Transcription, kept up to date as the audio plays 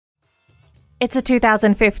It's a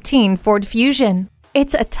 2015 Ford Fusion.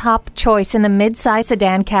 It's a top choice in the midsize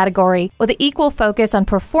sedan category with an equal focus on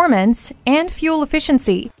performance and fuel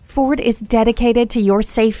efficiency. Ford is dedicated to your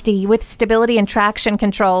safety with stability and traction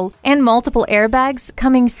control and multiple airbags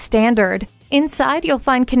coming standard. Inside, you'll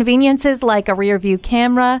find conveniences like a rear-view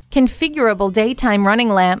camera, configurable daytime running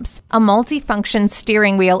lamps, a multi-function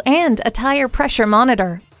steering wheel, and a tire pressure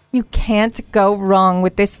monitor. You can't go wrong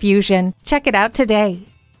with this Fusion. Check it out today.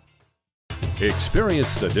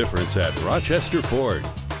 Experience the difference at Rochester Ford.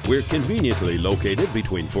 We're conveniently located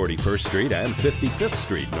between 41st Street and 55th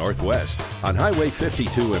Street Northwest on Highway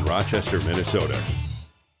 52 in Rochester, Minnesota.